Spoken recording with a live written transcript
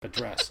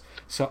address.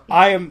 So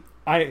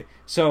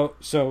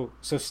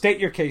state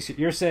your case.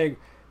 You're saying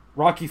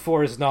Rocky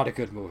IV is not a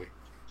good movie.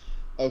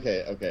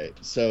 Okay.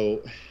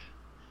 So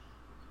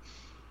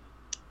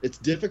it's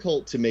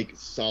difficult to make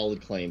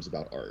solid claims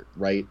about art,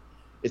 right?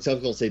 It's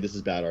difficult to say this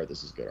is bad art,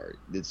 this is good art.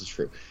 This is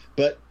true.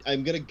 But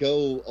I'm going to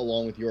go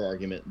along with your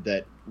argument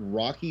that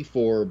Rocky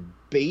IV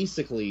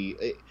basically,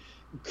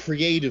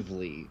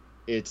 creatively,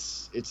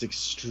 it's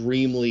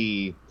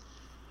extremely...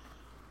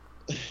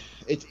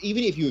 It's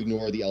even if you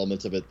ignore the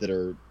elements of it that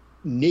are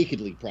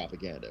nakedly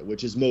propaganda,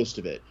 which is most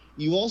of it,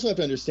 you also have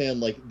to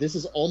understand, like, this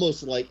is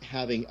almost like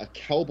having a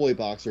cowboy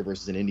boxer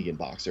versus an Indian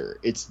boxer.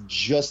 It's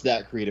just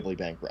that creatively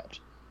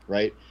bankrupt,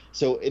 right?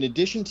 So in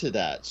addition to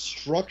that,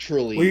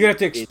 structurally... Well, you're going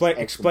to have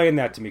to explain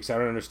that to me, because I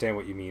don't understand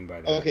what you mean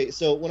by that. Okay,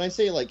 so when I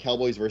say, like,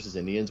 cowboys versus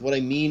Indians, what I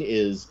mean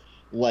is,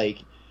 like,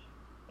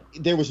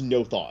 there was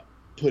no thought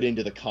put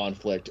into the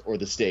conflict or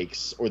the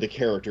stakes or the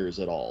characters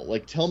at all.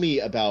 Like, tell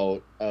me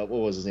about, what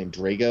was his name,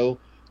 Drago?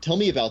 Tell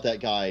me about that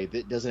guy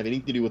that doesn't have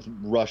anything to do with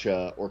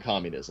Russia or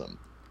communism.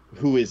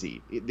 Who is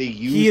he? They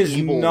use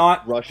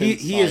Russian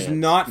he is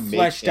not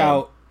fleshed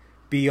out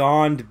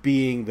beyond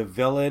being the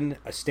villain,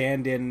 a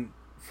stand-in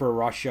for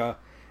Russia,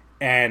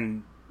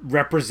 and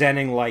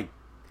representing, like,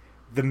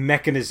 the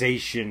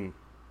mechanization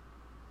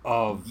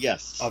of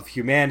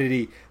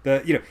humanity.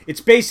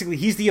 It's basically,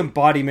 he's the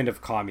embodiment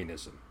of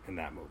communism in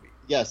that movie.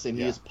 Yes, and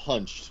he is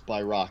punched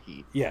by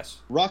Rocky. Yes.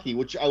 Rocky,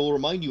 which I will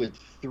remind you, had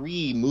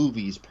 3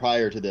 movies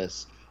prior to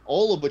this,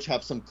 all of which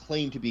have some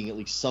claim to being at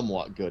least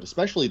somewhat good,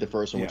 especially the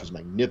first one, which is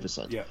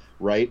magnificent,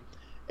 right?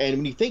 And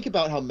when you think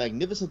about how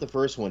magnificent the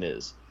first one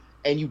is,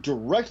 and you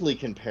directly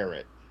compare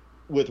it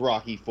with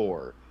Rocky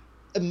IV,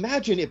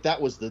 imagine if that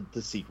was the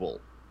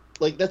sequel.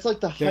 Like, that's like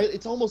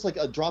it's almost like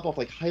a drop-off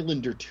like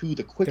Highlander 2,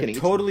 The Quickening.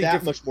 Totally it's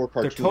that much more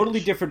cartoonish. They're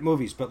totally different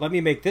movies, but let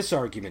me make this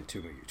argument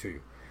to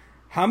you.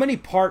 How many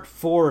part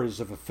 4s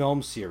of a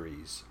film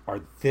series are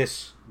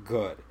this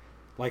good?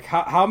 Like,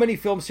 how many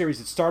film series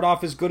that start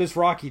off as good as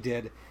Rocky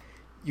did,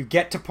 you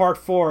get to part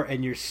 4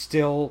 and you're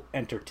still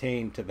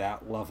entertained to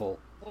that level?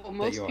 Well,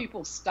 most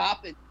people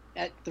stop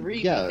at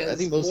 3. Yeah, I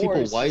think most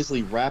people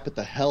wisely wrap it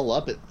the hell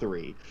up at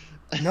 3.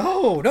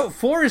 No,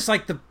 4 is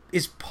like but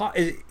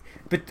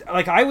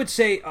like, I would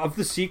say of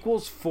the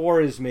sequels,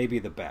 4 is maybe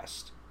the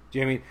best. Do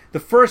you know what I mean? The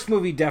first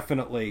movie,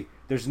 definitely,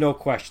 there's no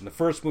question. The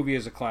first movie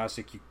is a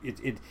classic.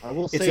 I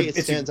will say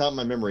it stands out in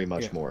my memory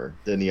much more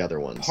than the other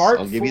ones.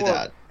 I'll give you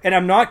that. And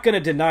I'm not going to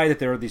deny that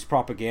there are these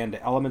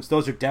propaganda elements.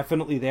 Those are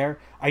definitely there.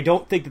 I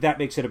don't think that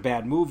makes it a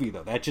bad movie,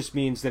 though. That just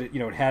means that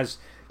it has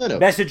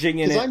messaging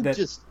in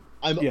it.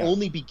 I'm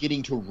only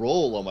beginning to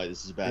roll on why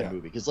this is a bad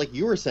movie, because, like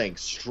you were saying,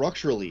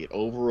 structurally it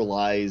over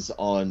relies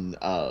on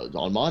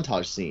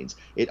montage scenes.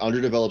 It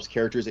underdevelops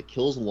characters. It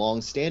kills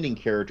long-standing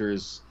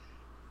characters.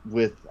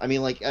 I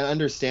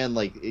understand,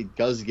 like, it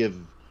does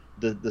give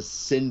the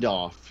send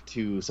off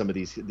to some of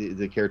these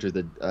the character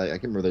that I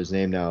can't remember his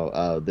name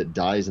now, that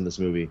dies in this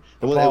movie.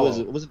 Apollo.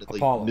 It wasn't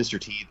like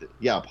Mr. T.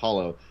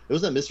 Apollo. It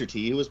wasn't Mr.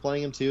 T who was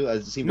playing him too. I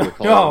seem to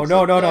recall.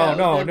 No.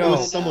 It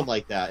was someone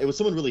like that. It was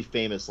someone really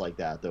famous like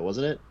that, though,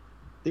 wasn't it?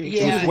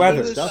 It was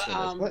Weathers.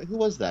 Who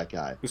was that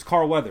guy? It was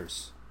Carl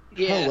Weathers.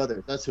 Yeah. Carl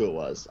Weathers. That's who it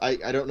was. I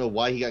don't know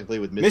why he got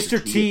played with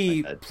Mr.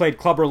 T played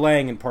Clubber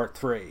Lang in part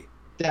 3.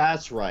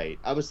 That's right.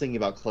 I was thinking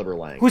about Clubber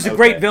Lang. Who's a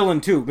great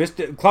villain, too.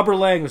 Clubber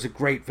Lang was a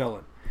great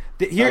villain.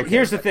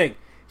 Here's the thing.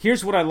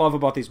 Here's what I love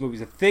about these movies.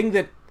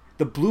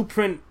 The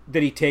blueprint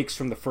that he takes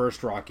from the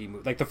first Rocky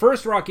movie. Like, the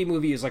first Rocky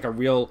movie is like a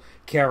real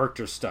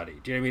character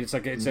study. Do you know what I mean? It's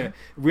like it's a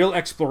real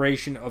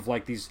exploration of,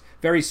 like, these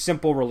very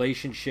simple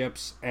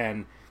relationships,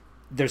 and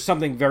there's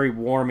something very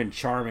warm and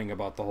charming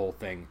about the whole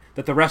thing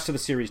that the rest of the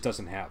series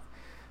doesn't have.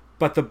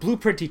 But the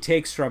blueprint he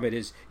takes from it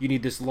is, you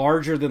need this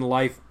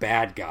larger-than-life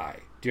bad guy.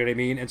 Do you know what I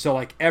mean? And so,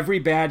 like, every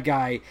bad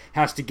guy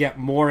has to get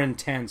more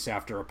intense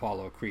after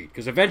Apollo Creed,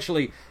 because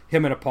eventually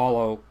him and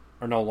Apollo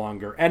are no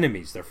longer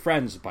enemies; they're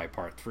friends by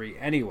part 3,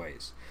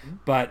 anyways.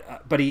 But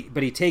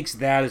he takes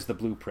that as the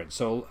blueprint.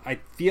 So I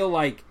feel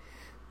like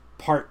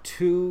part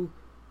 2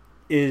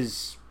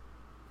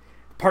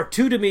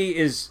 to me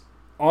is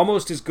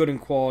almost as good in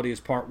quality as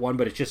part 1,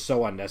 but it's just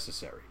so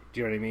unnecessary. Do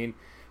you know what I mean?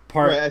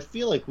 Right, I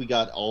feel like we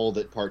got all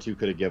that part 2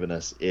 could have given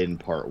us in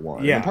part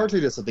 1. Yeah. And part 2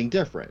 does something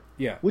different.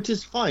 Yeah. Which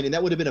is fine, and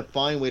that would have been a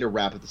fine way to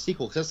wrap up the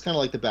sequel, because that's kind of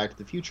like the Back to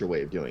the Future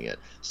way of doing it.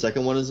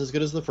 Second one is as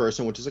good as the first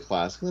one, which is a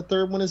classic, and the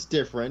third one is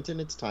different,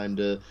 and it's time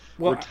to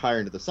retire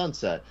into the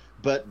sunset.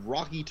 But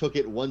Rocky took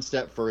it one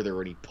step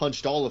further, and he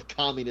punched all of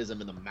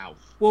communism in the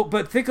mouth. Well,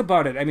 but think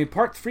about it. I mean,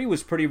 part 3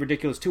 was pretty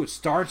ridiculous, too. It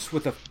starts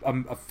with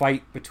a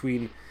fight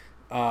between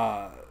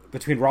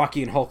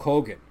Rocky and Hulk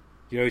Hogan.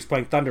 You know, he's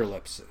playing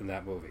Thunderlips in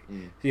that movie.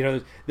 You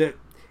know,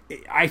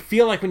 I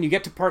feel like when you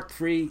get to part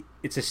 3,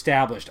 it's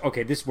established.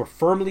 Okay, we're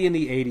firmly in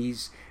the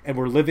 80s, and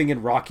we're living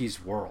in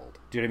Rocky's world.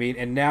 Do you know what I mean?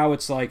 And now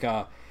it's like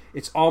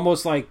it's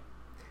almost like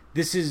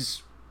this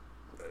is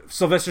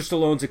Sylvester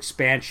Stallone's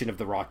expansion of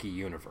the Rocky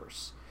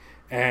universe,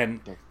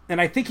 and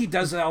I think he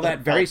does all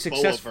that very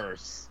successfully.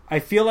 I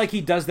feel like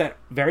he does that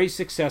very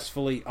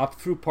successfully up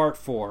through part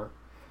 4.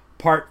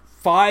 Part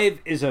 5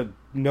 is a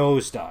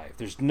nosedive.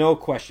 There's no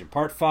question.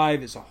 Part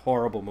 5 is a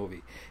horrible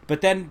movie.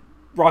 But then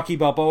Rocky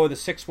Balboa, the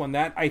 6th one,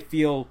 that I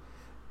feel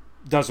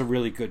does a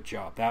really good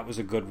job. That was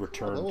a good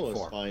return. Oh, that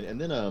was fine. And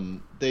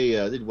then they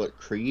did what?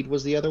 Creed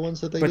was the other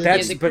ones that they did? Yeah,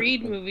 the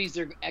Creed movies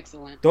are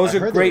excellent. Those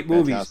are great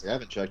movies. I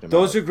haven't checked them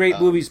Those out. are great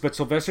movies, but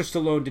Sylvester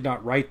Stallone did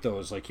not write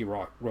those like he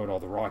wrote all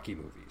the Rocky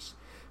movies.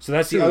 So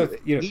that's the other.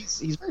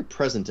 He's very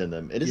present in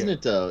them, and isn't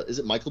it? Is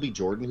it Michael B.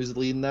 Jordan who's the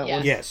lead in that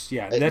one? Yes,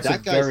 yeah, and that's a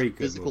very good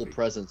physical movie.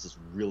 presence is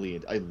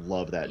really. I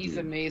love that. He's dude.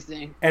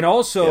 amazing. And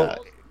also,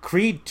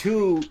 Creed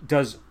 2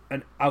 does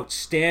an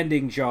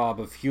outstanding job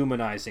of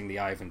humanizing the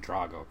Ivan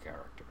Drago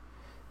character.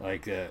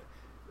 Like,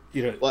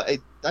 Well,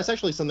 that's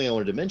actually something I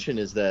wanted to mention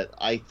is that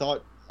I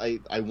thought. I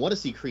want to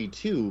see Creed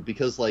 2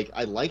 because, like,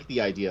 I like the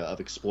idea of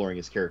exploring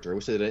his character. I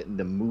wish that in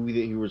the movie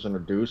that he was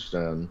introduced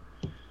in.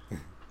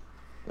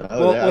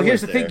 Well,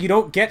 here's the thing: you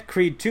don't get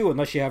Creed 2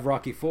 unless you have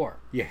Rocky 4.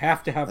 You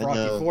have to have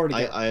Rocky 4 to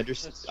get. I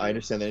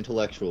understand that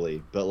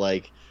intellectually, but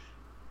like,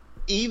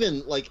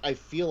 even like, I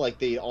feel like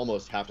they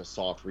almost have to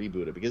soft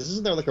reboot it because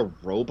isn't there like a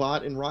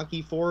robot in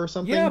Rocky 4 or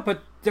something? Yeah,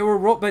 but there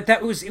were but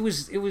that was it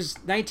was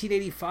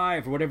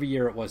 1985 or whatever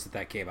year it was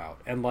that came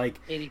out, and like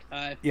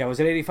 85. Yeah, was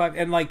it 85?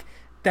 And like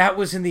that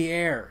was in the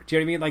air. Do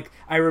you know what I mean? Like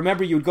I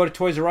remember you would go to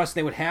Toys R Us and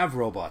they would have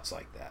robots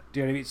like that.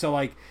 Do you know what I mean? So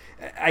like,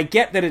 I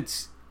get that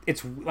it's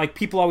like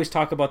people always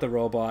talk about the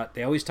robot.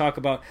 They always talk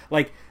about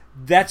like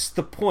that's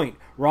the point.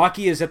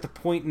 Rocky is at the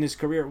point in his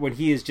career when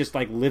he is just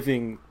like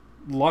living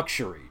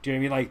luxury. Do you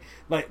know what I mean?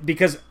 Like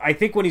because I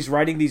think when he's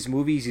writing these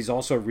movies, he's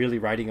also really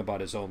writing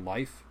about his own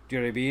life. Do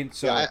you know what I mean?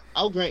 So yeah,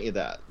 I'll grant you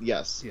that.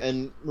 Yes. Yeah.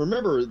 And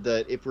remember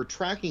that if we're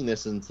tracking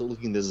this and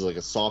looking at this as like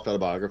a soft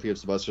autobiography of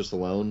Sylvester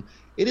Stallone,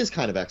 it is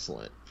kind of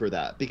excellent for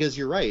that because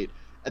you're right.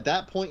 At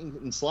that point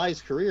in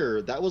Sly's career,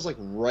 that was like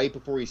right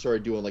before he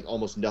started doing like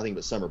almost nothing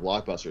but summer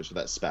blockbusters for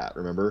that spat.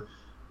 Remember,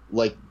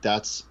 like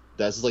that's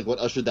like what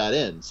ushered that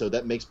in. So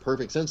that makes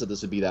perfect sense that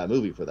this would be that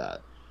movie for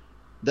that.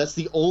 That's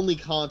the only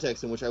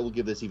context in which I will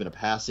give this even a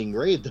passing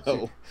grade,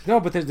 though. No,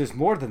 but there's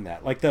more than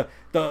that. Like the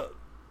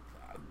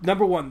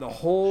number one, the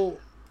whole,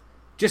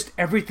 just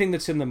everything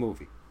that's in the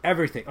movie,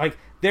 everything. Like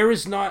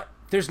there's not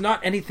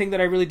anything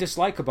that I really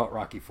dislike about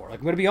Rocky IV. Like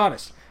I'm going to be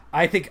honest.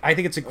 I think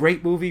it's a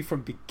great movie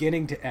from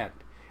beginning to end.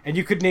 And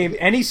you could name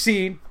any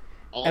scene,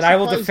 and I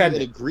will defend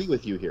it. I agree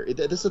with you here.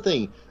 This is the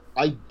thing.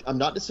 I'm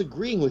not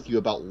disagreeing with you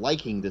about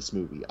liking this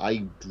movie.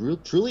 I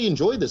truly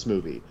enjoy this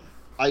movie.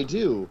 I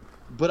do.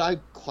 But I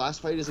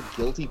classify it as a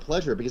guilty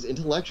pleasure because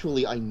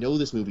intellectually I know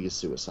this movie is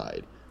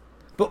suicide.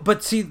 But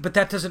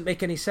that doesn't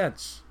make any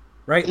sense.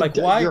 Right? Like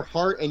why? Your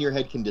heart and your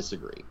head can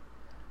disagree.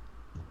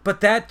 But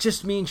that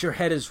just means your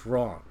head is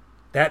wrong.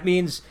 That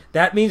means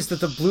that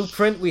the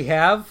blueprint we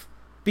have,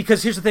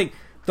 because here's the thing,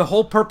 the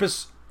whole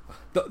purpose,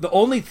 the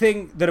only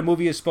thing that a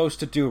movie is supposed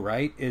to do,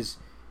 right, is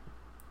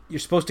you're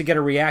supposed to get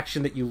a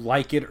reaction that you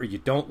like it or you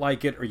don't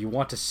like it or you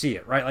want to see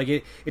it, right? Like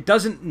it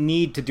doesn't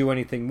need to do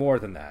anything more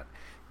than that.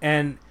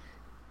 And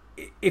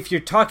if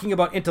you're talking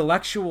about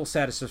intellectual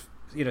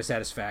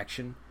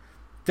satisfaction,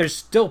 there's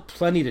still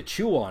plenty to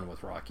chew on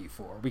with Rocky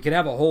IV. We can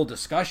have a whole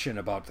discussion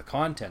about the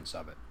contents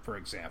of it, for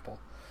example.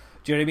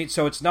 Do you know what I mean?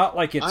 So it's not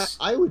like it's...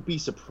 I would be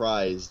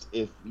surprised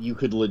if you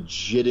could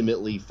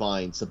legitimately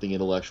find something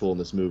intellectual in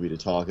this movie to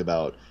talk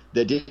about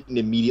that didn't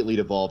immediately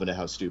devolve into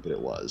how stupid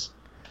it was.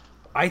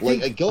 I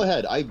think... Like, go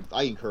ahead.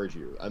 I encourage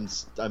you.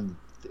 I'm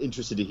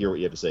interested to hear what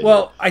you have to say.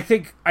 Well,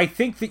 here. I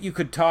think that you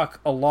could talk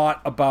a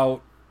lot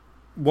about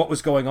what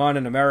was going on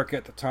in America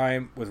at the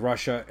time with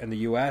Russia and the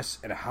U.S.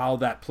 and how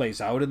that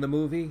plays out in the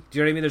movie. Do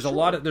you know what I mean?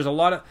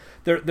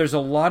 There's a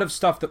lot of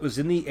stuff that was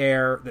in the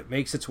air that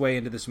makes its way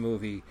into this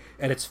movie,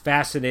 and it's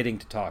fascinating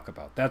to talk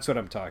about. That's what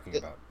I'm talking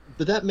about.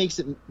 But that makes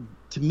it,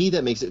 to me,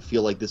 that makes it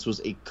feel like this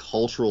was a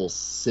cultural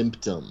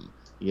symptom.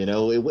 You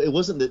know, it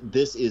wasn't that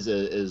this is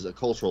a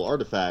cultural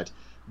artifact.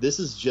 This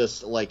is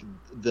just like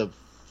the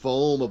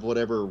foam of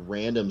whatever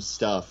random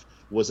stuff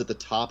was at the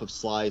top of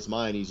Sly's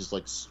mind. He's just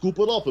like, scoop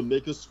it up and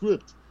make a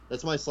script.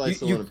 That's my Sly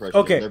Stallone impression.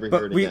 Okay,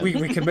 but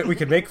we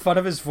can make fun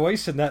of his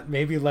voice, and that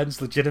maybe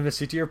lends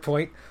legitimacy to your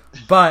point.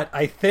 But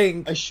I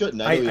think I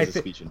shouldn't. I know he has a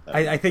speech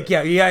impediment. I think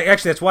yeah.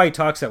 Actually, that's why he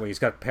talks that way. He's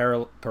got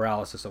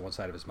paralysis on one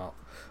side of his mouth.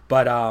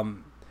 But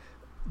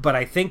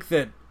I think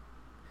that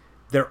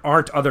there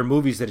aren't other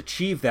movies that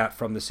achieve that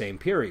from the same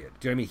period.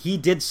 Do you know what I mean? He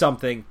did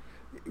something.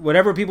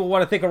 Whatever people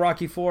want to think of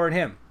Rocky IV and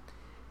him,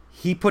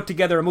 he put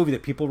together a movie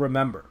that people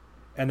remember.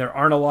 And there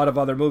aren't a lot of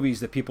other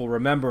movies that people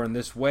remember in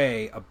this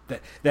way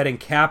that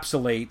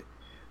encapsulate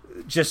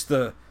just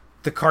the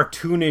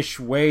cartoonish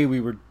way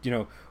we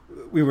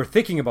were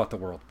thinking about the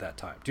world at that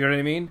time. Do you know what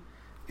I mean?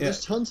 Yeah.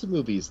 There's tons of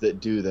movies that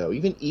do, though.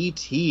 Even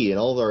E.T. and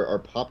all of our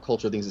pop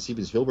culture things that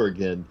Steven Spielberg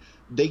did,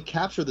 they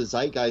capture the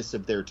zeitgeist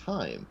of their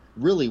time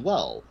really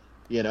well.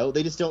 You know,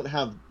 they just don't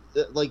have,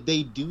 like,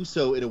 they do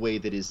so in a way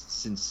that is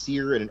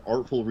sincere and an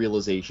artful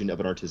realization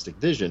of an artistic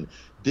vision.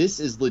 This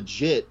is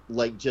legit,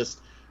 like, just...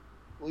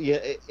 Yeah,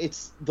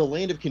 it's the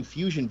Land of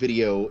Confusion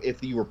video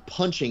if you were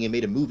punching and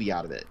made a movie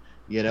out of it.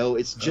 You know,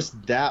 it's just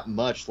that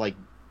much like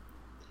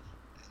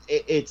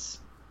it's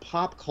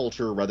pop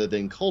culture rather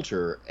than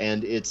culture,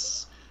 and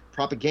it's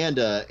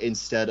propaganda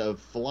instead of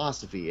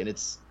philosophy, and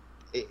it's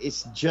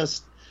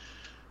just,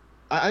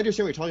 I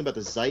understand what you're talking about,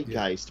 the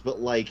zeitgeist, but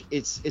like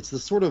it's the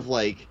sort of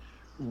like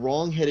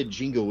wrong-headed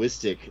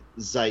jingoistic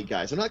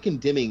zeitgeist. I'm not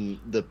condemning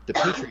the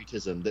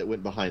patriotism that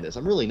went behind this.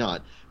 I'm really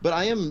not, but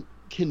I am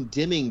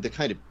condemning the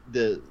kind of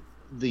the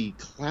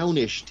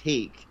clownish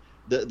take,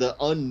 the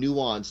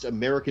unnuanced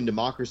American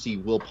democracy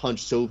will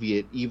punch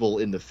Soviet evil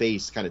in the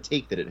face kind of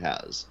take that it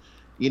has.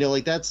 You know,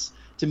 like that's,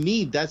 to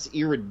me, that's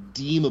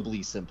irredeemably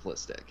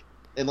simplistic.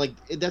 And like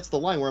that's the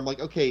line where I'm like,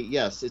 okay,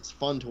 yes, it's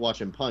fun to watch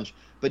him punch,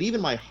 but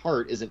even my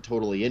heart isn't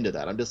totally into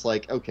that. I'm just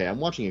like, okay, I'm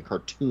watching a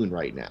cartoon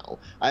right now.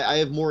 I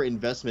have more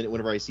investment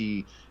whenever I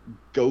see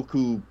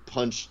Goku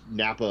punch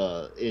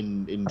Nappa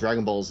in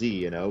Dragon Ball Z,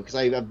 you know, because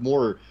I have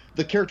more,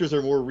 the characters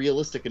are more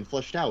realistic and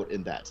fleshed out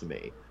in that to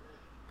me.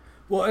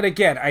 Well, and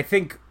again, I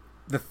think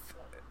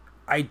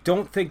I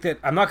don't think that,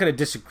 I'm not going to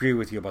disagree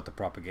with you about the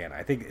propaganda.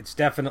 I think it's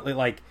definitely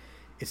like,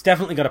 it's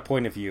definitely got a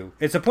point of view.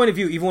 It's a point of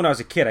view, even when I was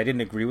a kid, I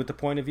didn't agree with the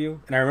point of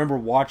view. And I remember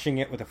watching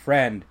it with a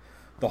friend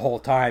the whole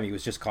time. He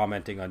was just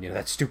commenting on, you know,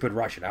 that stupid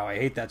Russian, how I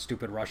hate that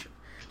stupid Russian.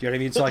 Do you know what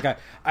I mean? So like,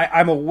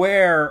 I'm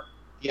aware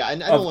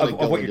and I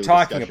don't of what you're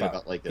talking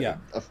about. Like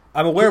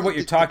I'm aware of what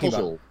you're talking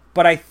about.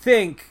 But I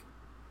think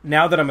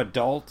now that I'm an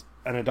adult,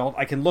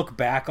 I can look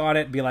back on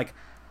it and be like,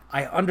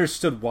 I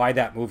understood why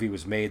that movie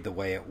was made the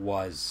way it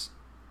was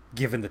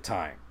given the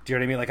time. Do you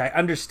know what I mean? Like, I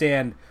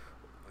understand,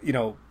 you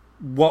know,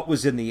 what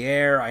was in the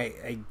air.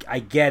 I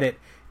get it.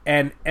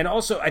 And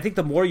also, I think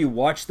the more you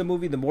watch the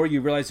movie, the more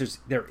you realize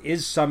there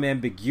is some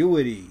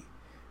ambiguity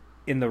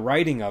in the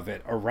writing of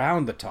it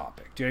around the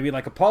topic. Do you know what I mean?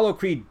 Like, Apollo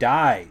Creed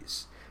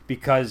dies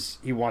because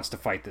he wants to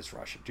fight this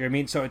Russian. Do you know what I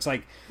mean? So it's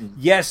like,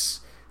 yes,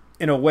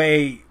 in a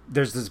way,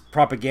 there's this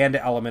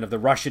propaganda element of the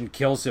Russian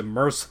kills him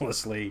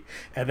mercilessly,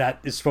 and that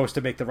is supposed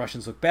to make the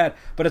Russians look bad.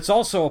 But it's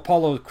also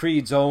Apollo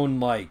Creed's own,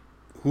 like,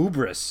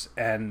 hubris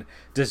and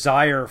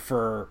desire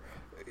for,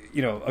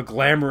 you know, a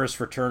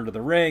glamorous return to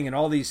the ring and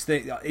all these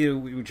things, you know,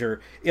 which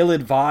are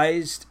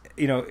ill-advised.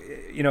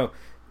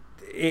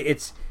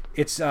 It's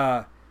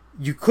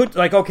you could,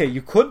 like, okay,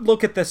 you could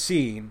look at the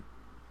scene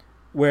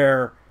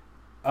where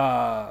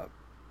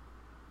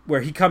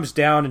he comes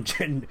down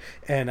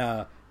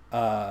and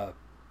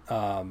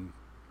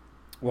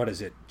what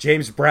is it?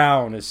 James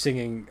Brown is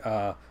singing,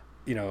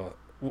 you know,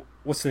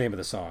 what's the name of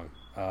the song?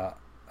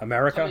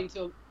 America?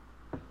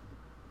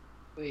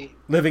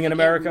 Living in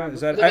America? Is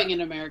that Living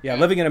in America? Yeah,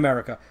 Living in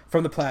America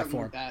from the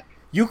platform.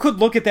 You could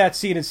look at that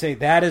scene and say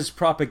that is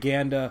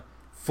propaganda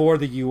for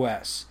the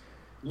U.S.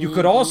 You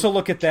could also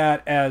look at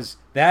that as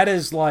that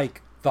is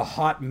like the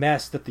hot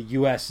mess that the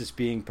U.S. is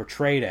being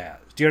portrayed as.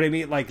 Do you know what I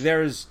mean? Like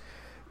there is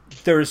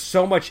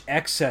so much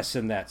excess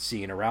in that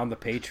scene around the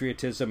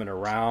patriotism and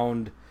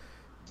around,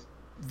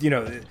 you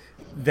know,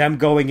 them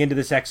going into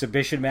this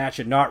exhibition match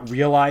and not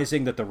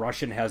realizing that the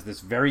Russian has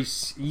this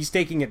he's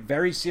taking it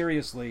very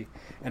seriously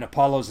and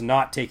Apollo's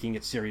not taking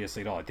it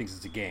seriously at all. I think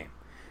it's a game.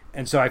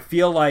 And so I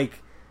feel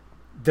like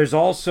there's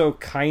also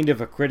kind of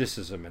a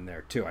criticism in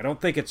there too. I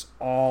don't think it's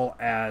all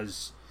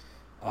as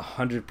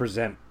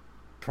 100%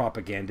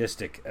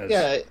 propagandistic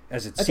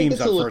as it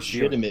seems on first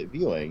viewing. Legitimate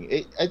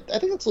viewing. I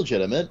think it's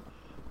legitimate.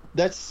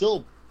 That's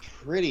still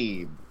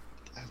pretty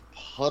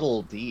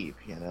puddle deep,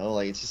 you know?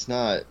 Like, it's just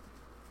not...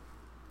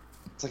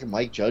 It's like a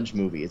Mike Judge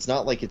movie. It's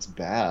not like it's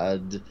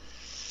bad.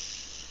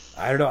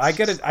 I don't know. I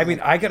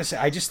gotta say,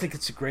 I just think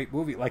it's a great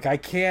movie. Like, I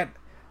can't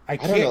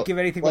give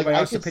anything but my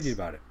honest opinion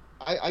about it.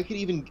 I could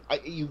even...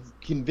 you've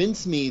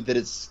convinced me that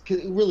it's...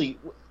 Really...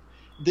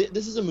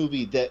 This is a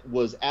movie that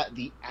was at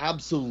the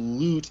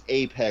absolute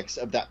apex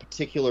of that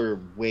particular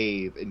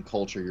wave in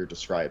culture you're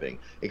describing.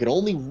 It could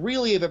only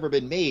really have ever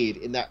been made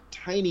in that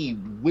tiny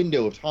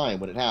window of time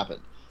when it happened.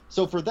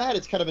 So for that,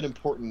 it's kind of an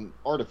important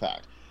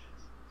artifact.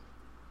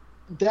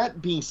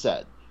 That being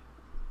said,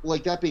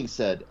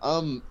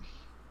 I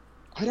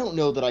don't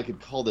know that I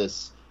could call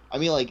this... I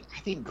mean, like, I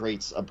think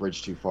great's a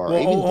bridge too far.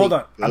 Well, hold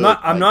on.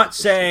 I'm not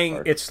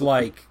saying it's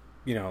like,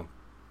 you know,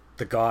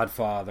 The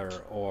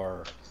Godfather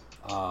or...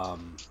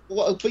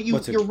 but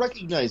you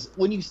recognize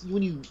when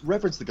you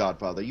reference The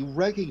Godfather, you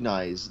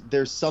recognize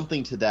there's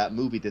something to that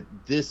movie that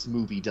this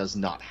movie does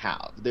not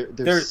have.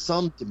 There's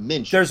some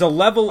dimension. There's a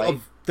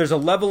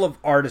level of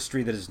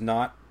artistry that is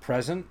not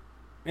present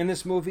in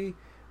this movie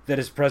that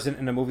is present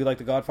in a movie like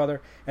The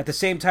Godfather. At the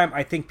same time,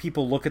 I think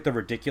people look at the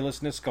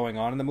ridiculousness going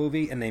on in the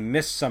movie and they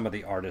miss some of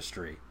the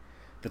artistry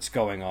that's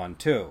going on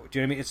too. Do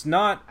you know what I mean? It's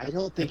not... I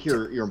don't think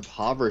you're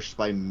impoverished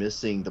by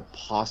missing the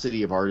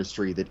paucity of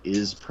artistry that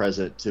is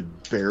present to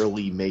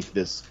barely make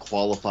this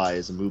qualify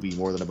as a movie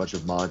more than a bunch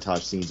of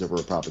montage scenes over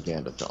a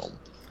propaganda film.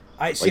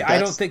 I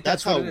don't think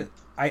that's what it is.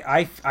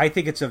 I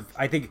think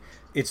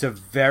it's a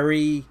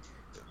very...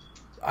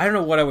 I don't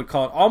know what I would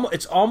call it.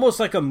 It's almost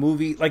like a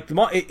movie. Like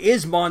it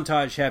is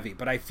montage heavy,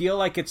 but I feel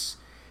like it's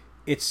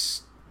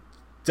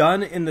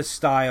done in the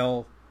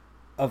style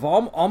of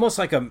almost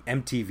like an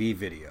MTV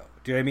video.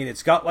 Do you know what I mean?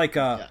 It's got like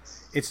a...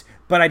 Yes.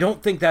 But I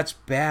don't think that's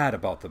bad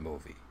about the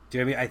movie. Do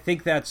you know what I mean? I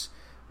think that's...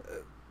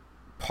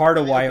 part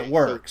of why it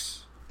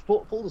works.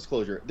 So, full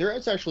disclosure, there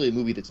is actually a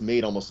movie that's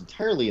made almost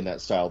entirely in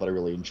that style that I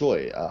really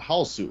enjoy,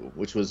 Hausu,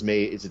 which was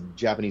made. It's a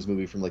Japanese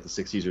movie from like the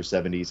 60s or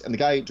 70s, and the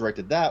guy who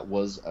directed that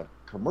was a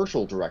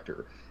commercial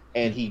director,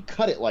 and he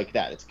cut it like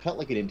that. It's cut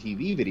like an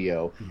MTV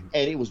video,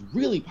 and it was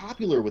really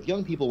popular with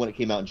young people when it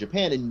came out in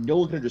Japan, and no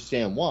one could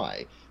understand why.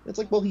 And it's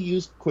like, well, he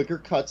used quicker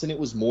cuts, and it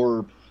was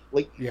more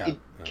like it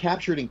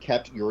captured and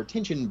kept your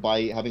attention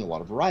by having a lot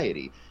of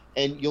variety.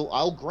 And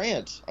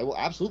I will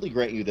absolutely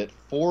grant you that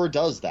 4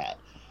 does that.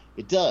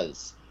 It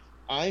does.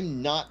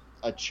 I'm not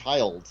a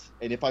child,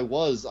 and if I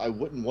was, I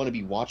wouldn't want to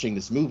be watching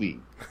this movie.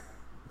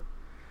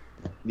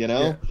 You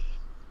know? Yeah.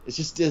 It's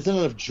just, there's not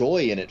enough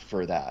joy in it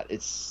for that.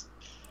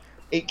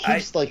 It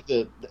keeps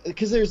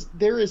because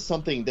there is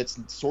something that's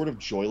sort of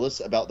joyless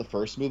about the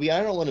first movie.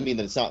 I don't want to mean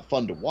that it's not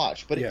fun to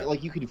watch, but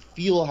you can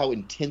feel how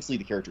intensely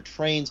the character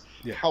trains,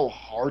 how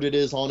hard it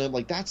is on him.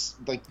 Like, that's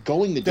like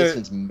going the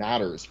distance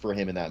matters for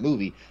him in that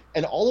movie,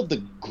 and all of the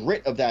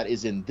grit of that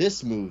is in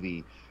this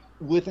movie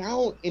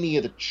without any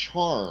of the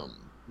charm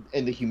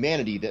and the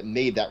humanity that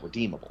made that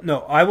redeemable.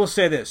 No, I will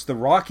say this: the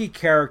Rocky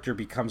character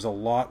becomes a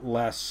lot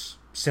less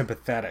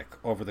sympathetic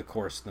over the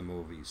course of the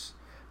movies.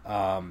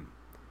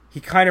 He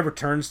kind of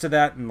returns to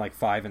that in like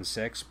 5 and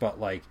 6, but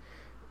like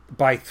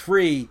by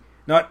 3,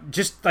 not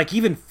just like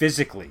even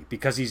physically,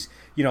 because he's,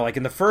 like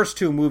in the first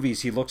 2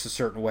 movies he looks a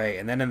certain way,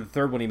 and then in the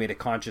third one he made a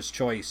conscious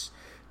choice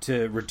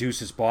to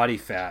reduce his body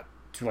fat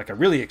to like a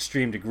really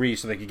extreme degree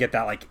so they could get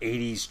that like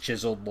 80s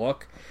chiseled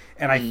look.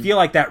 And I feel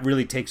like that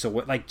really takes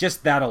away, like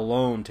just that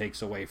alone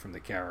takes away from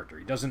the character.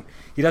 He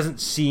doesn't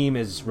seem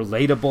as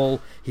relatable.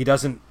 He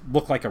doesn't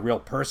look like a real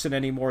person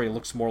anymore. He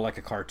looks more like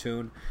a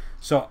cartoon.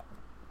 So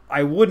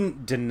I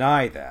wouldn't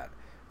deny that.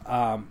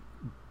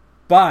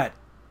 But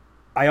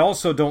I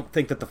also don't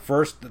think that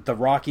the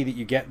Rocky that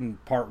you get in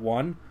part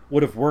 1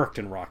 would have worked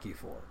in Rocky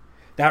 4.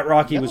 That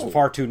Rocky was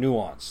far too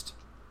nuanced.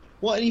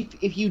 Well, and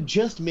if you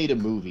just made a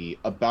movie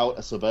about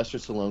a Sylvester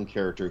Stallone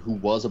character who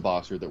was a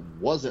boxer that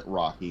wasn't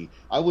Rocky,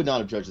 I would not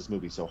have judged this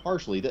movie so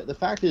harshly. The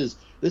fact is,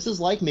 this is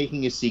like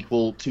making a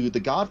sequel to The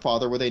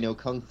Godfather where they know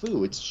Kung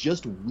Fu. It's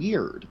just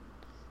weird.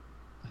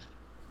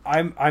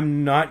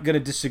 I'm not going to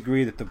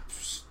disagree that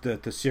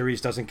the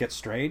series doesn't get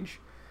strange,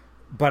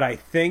 but I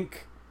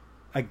think,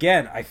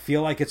 again, I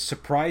feel like it's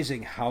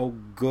surprising how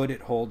good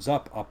it holds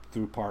up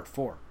through part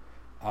 4.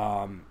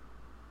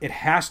 It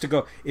has to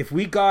go.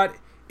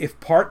 If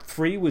part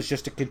 3 was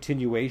just a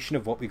continuation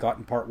of what we got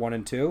in part 1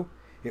 and 2,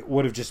 it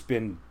would have just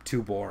been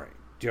too boring.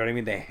 Do you know what I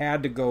mean? They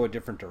had to go a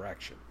different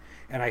direction.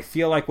 And I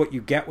feel like what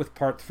you get with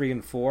part 3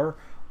 and 4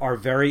 are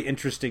very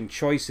interesting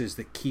choices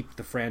that keep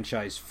the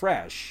franchise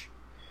fresh.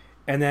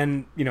 And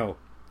then,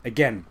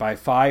 again, by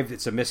 5,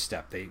 it's a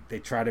misstep. They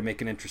try to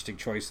make an interesting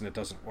choice and it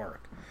doesn't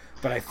work.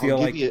 But I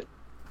feel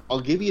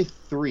I'll give you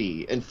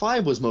 3, and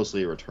 5 was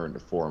mostly a return to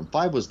form.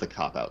 5 was the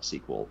cop-out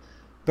sequel.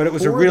 But it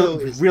was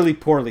really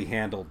poorly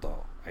handled,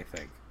 though, I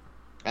think.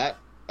 I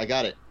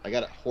got it.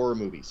 Horror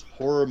movies.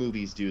 Horror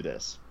movies do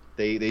this.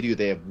 They do.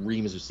 They have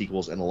reams of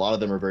sequels, and a lot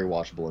of them are very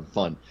watchable and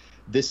fun.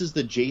 This is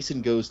the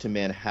Jason Goes to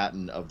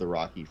Manhattan of the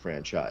Rocky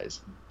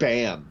franchise.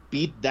 Bam!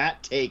 Beat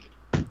that take.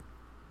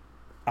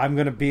 I'm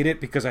going to beat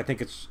it because I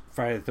think it's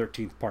Friday the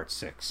 13th Part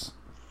 6.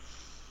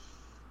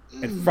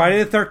 And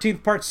Friday the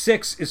 13th Part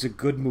 6 is a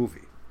good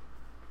movie.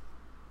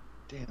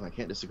 Damn, I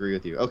can't disagree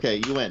with you.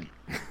 Okay, you win.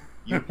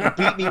 You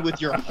beat me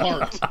with your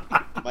heart.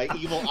 My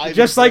evil Ivan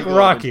Just like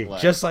Rocky.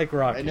 Just like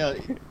Rocky. I know.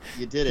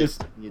 You did it.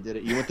 You did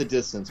it. You went the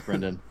distance,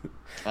 Brendan.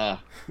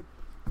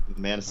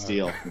 Man of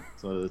Steel.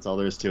 So that's all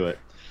there is to it.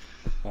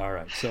 All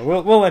right. So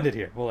we'll end it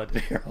here. Hold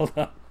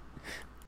on.